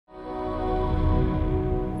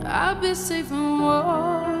I'd be safe and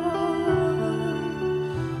warm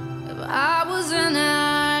if I was an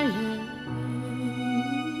island.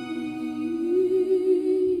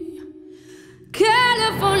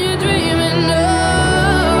 California dreaming, no,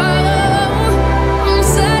 I'm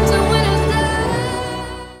certain when it's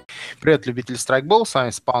done. Привет, любители страйкбола, с вами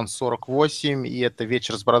Спан 48, и это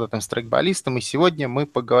вечер с бородатым страйкболистом, и сегодня мы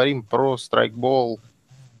поговорим про страйкбол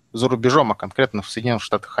за рубежом, а конкретно в Соединенных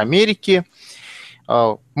Штатах Америки.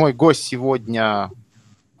 Мой гость сегодня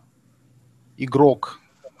игрок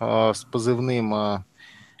с позывным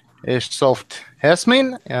Airsoft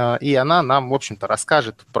Hasmeen, и она нам, в общем-то,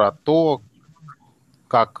 расскажет про то,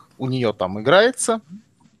 как у нее там играется.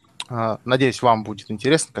 Надеюсь, вам будет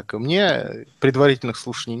интересно, как и мне. Предварительных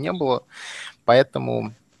слушаний не было,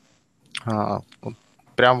 поэтому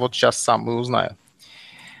прям вот сейчас сам и узнаю.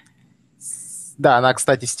 Да, она,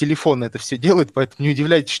 кстати, с телефона это все делает, поэтому не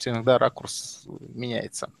удивляйтесь, что иногда ракурс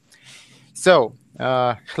меняется. So,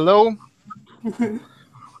 hello.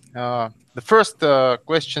 The first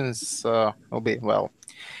questions will be, well,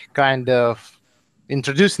 kind of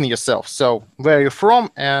introducing yourself. So, where are you from?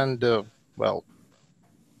 And, well,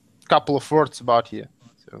 couple of words about you.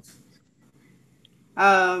 So.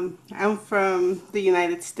 I'm from the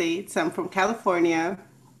United States. I'm from California.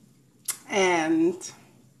 And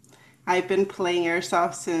I've been playing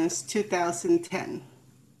Airsoft since 2010.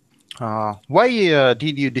 Why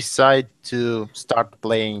did you decide to start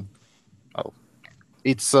playing? Well,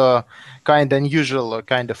 it's a kind of unusual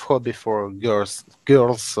kind of hobby for girls,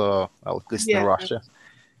 well, at least in Russia.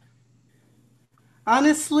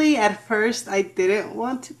 Honestly, at first I didn't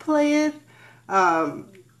want to play it.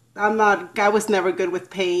 I was never good with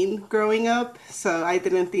pain growing up, so I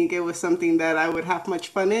didn't think it was something that I would have much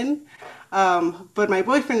fun in. But my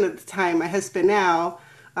boyfriend at the time, my husband now,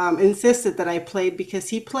 insisted that I played because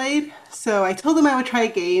he played. So I told him I would try a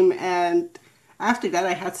game, and after that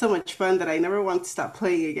I had so much fun that I never want to stop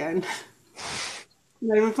playing again.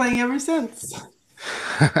 And I've been playing ever since.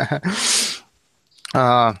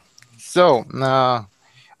 So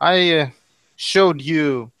I showed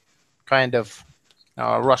you kind of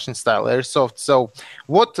Russian style airsoft. So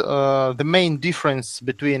what the main difference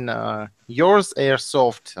between yours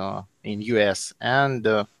airsoft in US and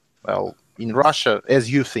well, in Russia, as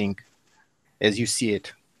you think, as you see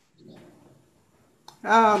it?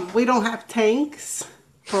 We don't have tanks,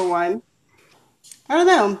 for one. I don't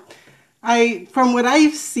know. From what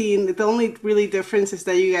I've seen, the only really difference is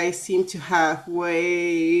that you guys seem to have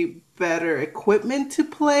way better equipment to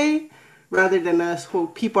play, rather than us, who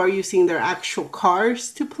people are using their actual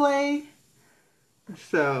cars to play.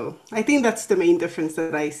 So I think that's the main difference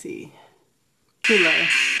that I see. Too low.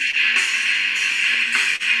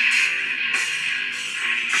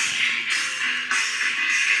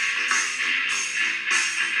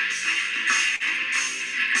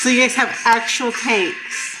 So you guys have actual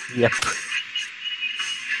tanks? Yep.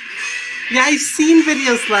 Yeah, I've seen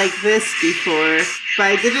videos like this before, but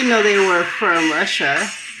I didn't know they were from Russia.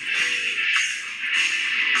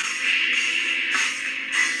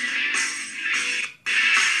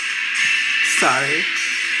 Sorry.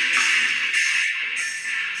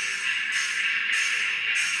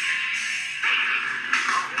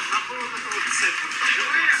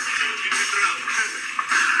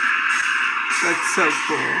 That's so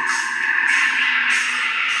cool.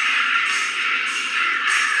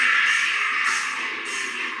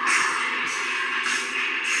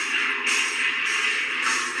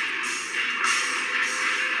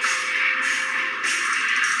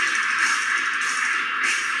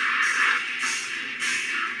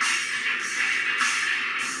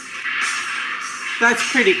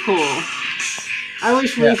 That's pretty cool. I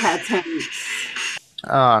wish we had tanks.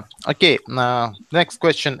 Okay, next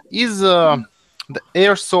question. Is the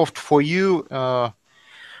airsoft for you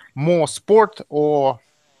more sport or,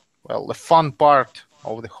 well, the fun part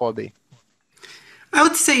of the hobby? I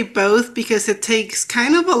would say both, because it takes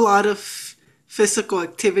kind of a lot of physical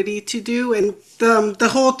activity to do, and the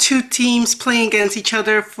whole two teams playing against each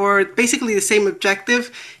other for basically the same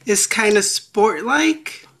objective is kind of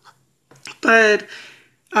sport-like. But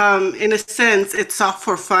in a sense, it's all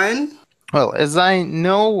for fun. Well, as I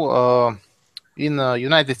know, in the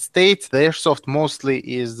United States, the airsoft mostly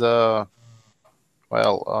is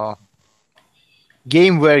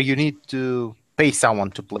game where you need to pay someone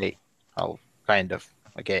to play. Well, kind of.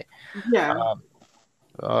 Okay. Yeah.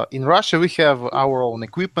 In Russia, we have our own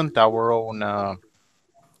equipment, our own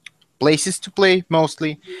places to play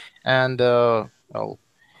mostly, and well,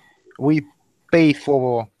 we pay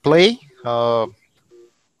for play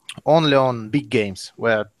only on big games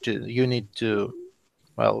where you need to,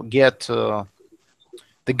 well, get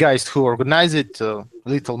the guys who organize it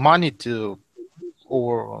little money to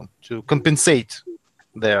compensate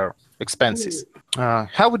their expenses.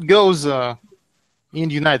 How it goes in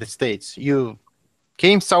the United States? You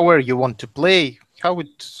came somewhere, you want to play. How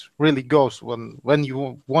it really goes when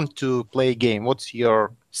you want to play a game? What's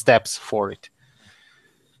your steps for it?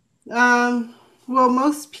 Well,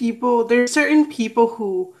 most people, there's certain people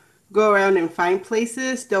who go around and find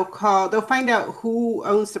places. They'll find out who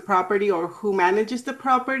owns the property or who manages the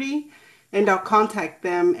property, and they'll contact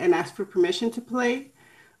them and ask for permission to play.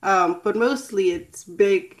 But mostly it's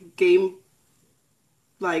big game,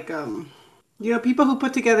 like, people who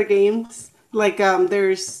put together games. Like,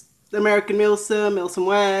 there's American Milsim, Milsim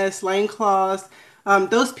West, Lion Claws.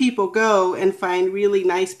 Those people go and find really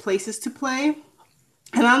nice places to play.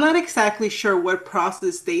 And I'm not exactly sure what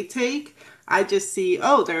process they take. I just see,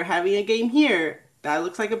 oh, they're having a game here. That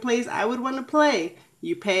looks like a place I would want to play.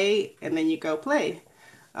 You pay and then you go play.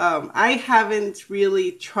 I haven't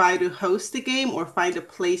really tried to host a game or find a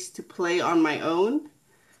place to play on my own,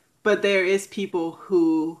 but there is people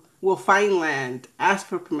who will find land, ask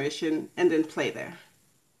for permission, and then play there.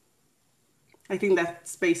 I think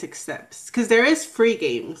that's basic steps. Because there is free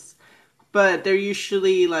games, but they're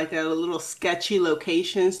usually like at a little sketchy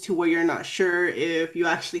locations to where you're not sure if you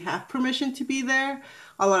actually have permission to be there.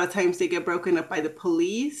 A lot of times they get broken up by the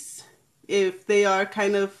police if they are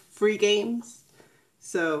kind of free games.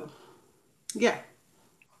 So, yeah.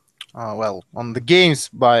 Well, on the games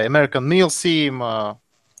by American Milsim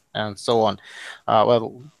and so on.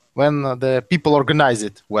 Well, when the people organize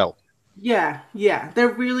it well. Yeah. They're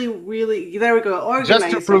really, really, there we go, Just to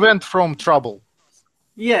organized. prevent from trouble.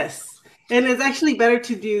 Yes. And it's actually better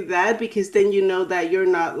to do that because then you know that you're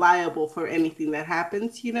not liable for anything that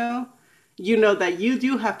happens, you know? You know that you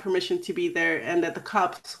do have permission to be there and that the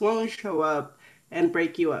cops won't show up and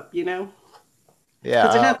break you up, you know?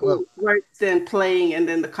 Because there's Yeah, nothing worse than playing and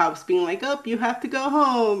then the cops being like, oh, you have to go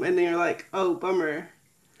home. And then you're like, oh, bummer.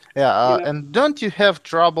 You know? and don't you have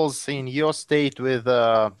troubles in your state with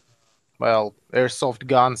well, airsoft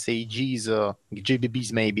guns, AGs,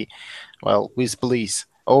 GBBs maybe, well, with police?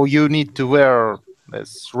 Oh, you need to wear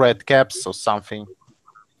this red caps or something.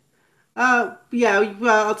 Yeah,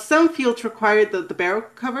 well, some fields require the barrel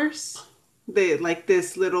covers. They like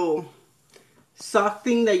this little soft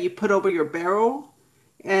thing that you put over your barrel,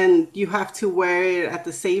 and you have to wear it at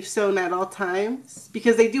the safe zone at all times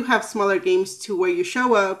because they do have smaller games too where you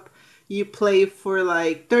show up, you play for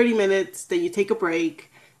like 30 minutes, then you take a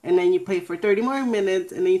break, and then you play for 30 more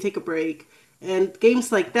minutes, and then you take a break. And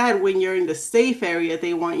games like that, when you're in the safe area,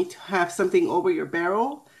 they want you to have something over your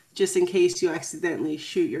barrel just in case you accidentally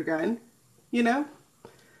shoot your gun, you know?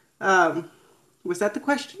 Was that the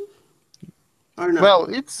question? Or no?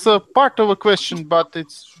 Well, it's part of a question, but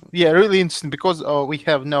it's really interesting because we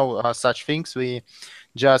have no such things. We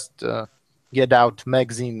just get out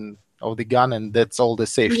magazine of the gun, and that's all the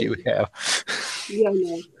safety we have. Yeah,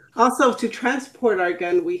 no. Also, to transport our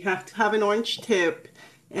gun, we have to have an orange tip.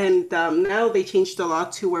 And now they changed the law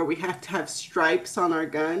to where we have to have stripes on our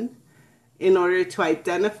gun in order to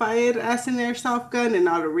identify it as an airsoft gun and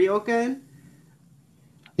not a real gun.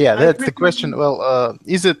 Yeah, I that's the personally, question. Well,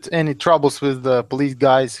 is it any troubles with the police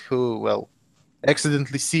guys who, well,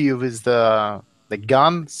 accidentally see you with the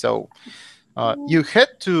gun? So you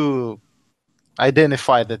had to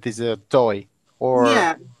identify that is a toy,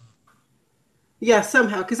 or yeah,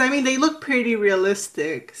 somehow, because I mean they look pretty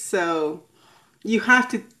realistic, so you have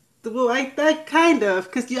to. Well, like that kind of,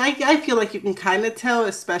 because I feel like you can kind of tell,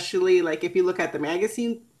 especially like if you look at the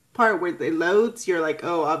magazine part where it loads, you're like,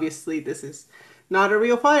 oh, obviously this is not a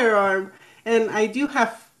real firearm. And I do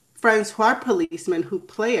have friends who are policemen who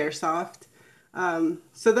play airsoft,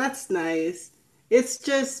 so that's nice. It's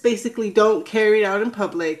just basically don't carry it out in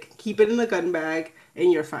public, keep it in the gun bag,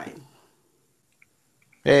 and you're fine.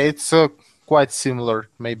 it's quite similar,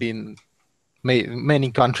 maybe in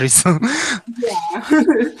many countries. Yeah.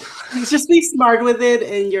 Just be smart with it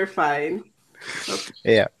and you're fine. Okay.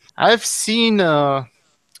 Yeah, I've seen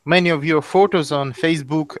many of your photos on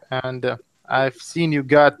Facebook, and I've seen you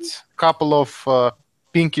got a couple of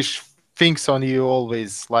pinkish things on you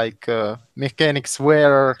always, like mechanics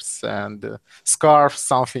wears and scarf,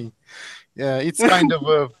 something. It's kind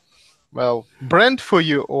of a brand for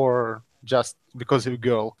you, or just because you're a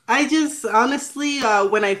girl? I just honestly,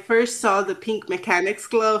 when I first saw the pink mechanics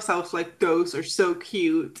gloves, I was like, those are so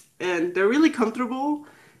cute and they're really comfortable.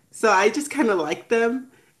 So I just kind of like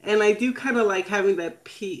them. And I do kind of like having that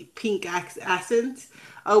pink accent.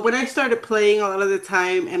 When I started playing a lot of the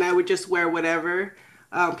time and I would just wear whatever,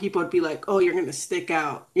 people would be like, oh, you're going to stick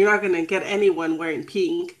out. You're not going to get anyone wearing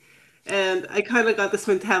pink. And I kind of got this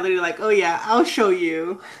mentality like, oh yeah, I'll show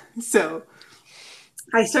you. So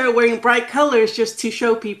I started wearing bright colors just to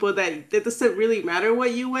show people that it doesn't really matter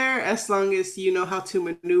what you wear as long as you know how to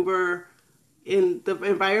maneuver in the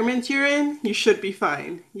environment you're in, you should be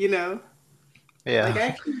fine, you know? Like Yeah. I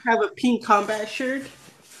actually have a pink combat shirt.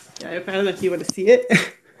 Yeah, if I don't know if you want to see it.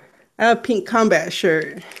 I have a pink combat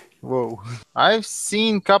shirt. Whoa. I've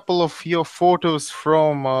seen couple of your photos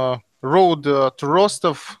from road to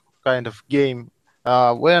Rostov kind of game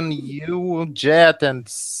when you, Jet, and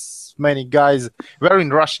many guys wearing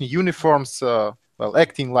Russian uniforms, well,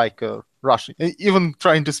 acting like Russian, even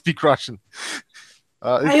trying to speak Russian.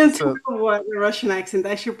 I am It's terrible at the Russian accent.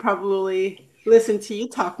 I should probably listen to you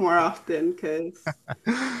talk more often because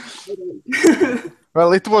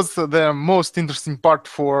well, it was the most interesting part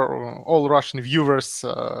for all Russian viewers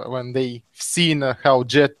when they seen how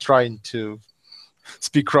Jet trying to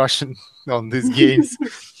speak Russian on these games.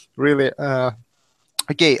 Really.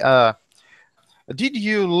 Okay. Did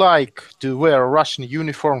you like to wear Russian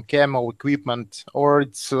uniform, camo equipment, or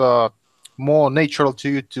it's more natural to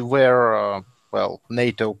you to wear, well,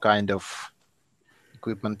 NATO kind of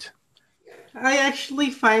equipment? I actually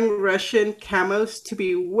find Russian camos to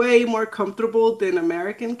be way more comfortable than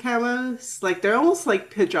American camos. Like they're almost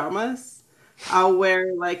like pajamas. I'll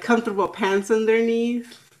wear like comfortable pants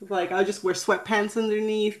underneath. Like I'll just wear sweatpants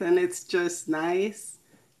underneath and it's just nice,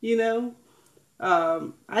 you know?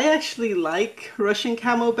 I actually like Russian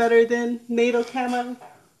camo better than NATO camo.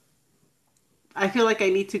 I feel like I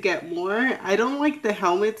need to get more. I don't like the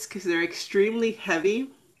helmets because they're extremely heavy,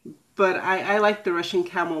 but I like the Russian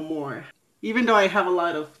camo more. Even though I have a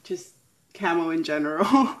lot of just camo in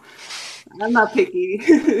general. I'm not picky.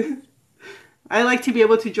 I like to be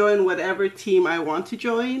able to join whatever team I want to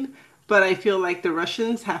join, but I feel like the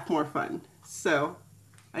Russians have more fun. So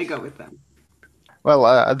I go with them. Well,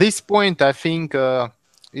 at this point, I think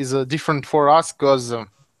is different for us because,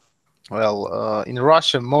 well, in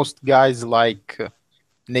Russia, most guys like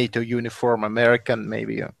NATO uniform, American,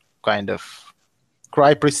 maybe kind of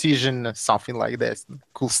cry precision, something like that.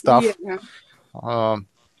 Cool Yeah, stuff. Um,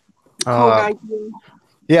 cool uh, guy.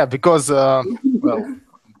 yeah, because well,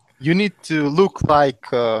 you need to look like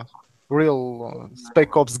real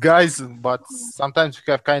Spec Ops guys, but sometimes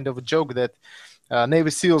we have kind of a joke that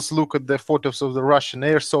Navy SEALs look at the photos of the Russian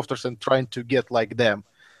airsofters and trying to get like them.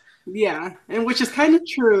 Yeah, and which is kind of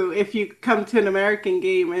true if you come to an American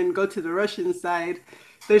game and go to the Russian side.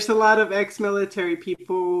 There's a lot of ex-military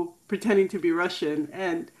people pretending to be Russian,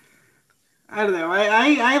 and I don't know.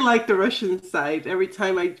 I like the Russian side every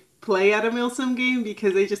time I play at a Milsim game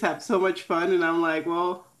because they just have so much fun, and I'm like,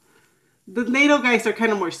 well, the NATO guys are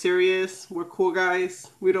kind of more serious. We're cool guys.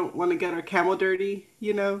 We don't want to get our camel dirty,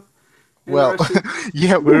 you know. And the Well, Russians,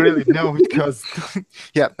 yeah, we really know because,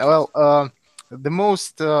 yeah, well, the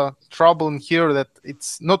most trouble in here that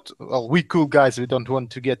it's not, well, we cool guys, we don't want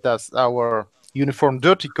to get us our uniform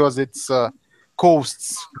dirty because it's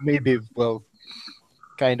costs maybe, well,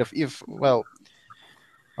 kind of, if, well,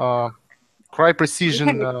 uh, cry they're precision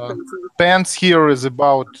kind of expensive. pants here is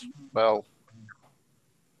about, well,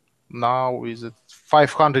 now is it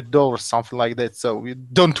 $500, something like that. So we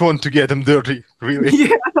don't want to get them dirty, really.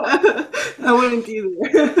 Yeah, I wouldn't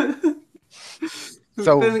either.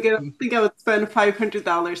 So Then again, I think I would spend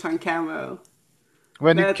 $500 on camo.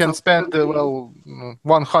 when you That's a can lot spend of money. well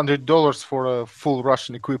 $100 for a full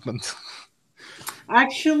Russian equipment.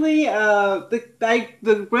 Actually,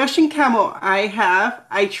 the Russian camo I have,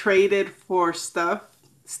 I traded for stuff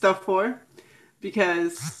for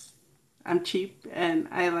because I'm cheap and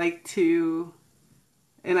I like to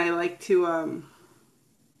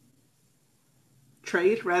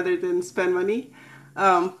trade rather than spend money.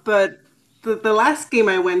 But the last game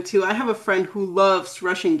I went to, I have a friend who loves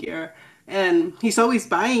Russian gear, and he's always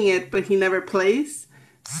buying it, but he never plays.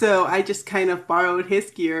 So I just kind of borrowed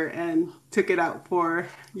his gear and took it out for,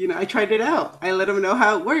 I tried it out. I let him know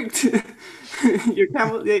how it worked. Your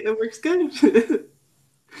camel, it works good.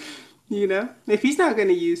 If he's not going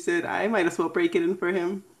to use it, I might as well break it in for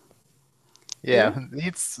him. Yeah,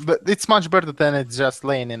 it's much better than it's just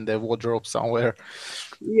laying in the wardrobe somewhere.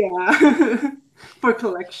 Yeah. For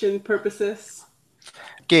collection purposes.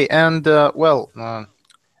 Okay, and well,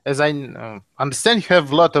 as I understand, you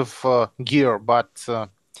have a lot of gear, but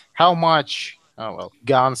how much well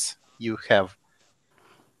guns you have?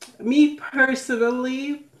 Me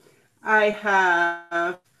personally, I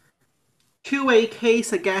have two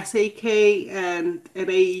AKs, a gas AK, and an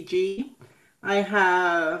AEG. I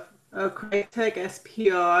have a Crytek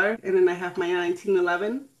SPR, and then I have my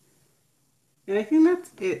 1911. And I think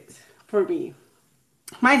that's it for me.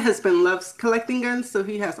 My husband loves collecting guns, so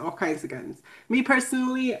he has all kinds of guns. Me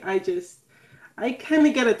personally, I kind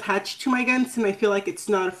of get attached to my guns, and I feel like it's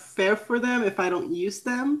not fair for them if I don't use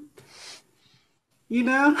them, you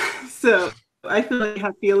know? So I feel like I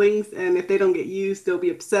have feelings, and if they don't get used, they'll be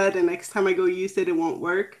upset, and next time I go use it, it won't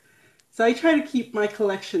work. So I try to keep my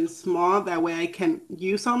collection small, that way I can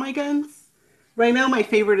use all my guns. Right now, my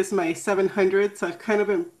favorite is my 700, so I've kind of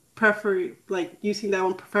been like using that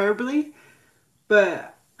one preferably,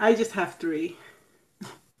 but I just have three.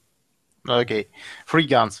 Okay, 3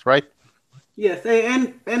 guns, right? Yes,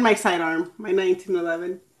 and my sidearm, my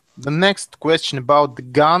 1911. The next question about the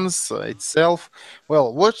guns itself.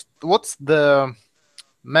 Well, what's the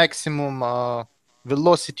maximum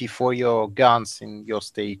velocity for your guns in your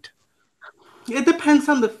state? It depends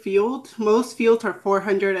on the field. Most fields are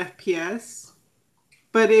 400 FPS,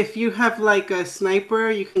 but if you have like a sniper,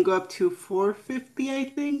 you can go up to 450, I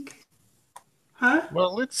think. Huh?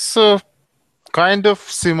 Well, it's kind of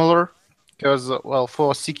similar because, well,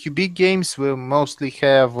 for CQB games, we mostly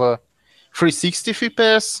have 360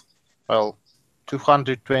 FPS. Well,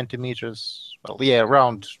 220 meters. Well, yeah,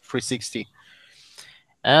 around 360.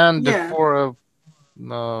 And Yeah, for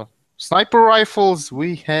sniper rifles,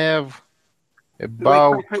 we have like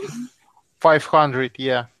about 500. 500.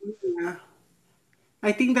 Yeah, Yeah,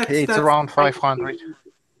 I think it's that's around like, 500.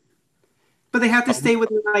 but they have to Um, stay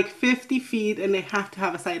within like 50 feet, and they have to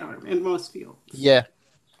have a sidearm in most fields. yeah,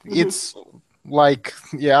 Mhm. it's like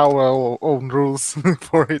yeah our own rules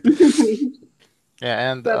for it.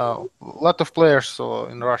 Yeah, and But a lot of players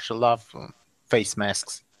in Russia love face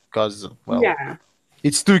masks because, well, yeah,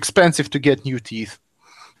 it's too expensive to get new teeth.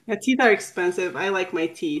 yeah, teeth are expensive. I like my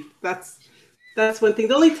teeth. That's one thing.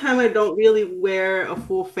 The only time I don't really wear a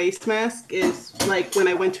full face mask is like when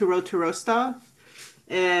I went to Road to Rostov,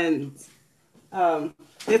 and um,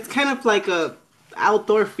 it's kind of like a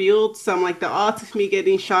outdoor field. So I'm like the odds of me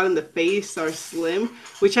getting shot in the face are slim.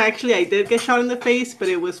 Which actually I did get shot in the face, but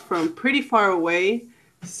it was from pretty far away,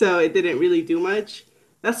 so it didn't really do much.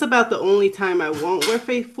 That's about the only time I won't wear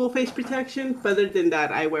full face protection. But other than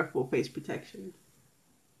that, I wear full face protection.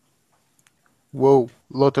 Whoa,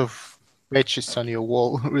 lot of patches on your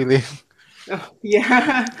wall, really. Oh,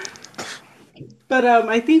 yeah. But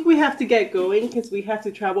I think we have to get going because we have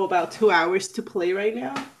to travel about 2 hours to play right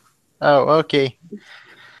now. Oh, окей.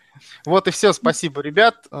 Вот и все, спасибо,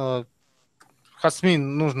 ребят.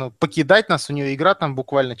 Хасмин нужно покидать нас, у нее игра там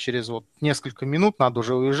буквально через вот несколько минут, надо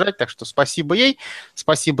уже уезжать, так что спасибо ей,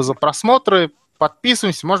 спасибо за просмотры,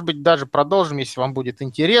 подписываемся, может быть, даже продолжим, если вам будет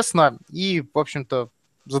интересно, и, в общем-то,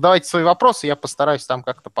 задавайте свои вопросы, я постараюсь там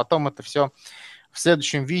как-то потом это все в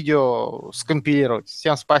следующем видео скомпилировать.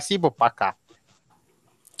 Всем спасибо, пока.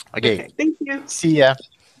 Окей, Okay, thank you. see ya.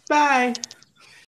 Bye.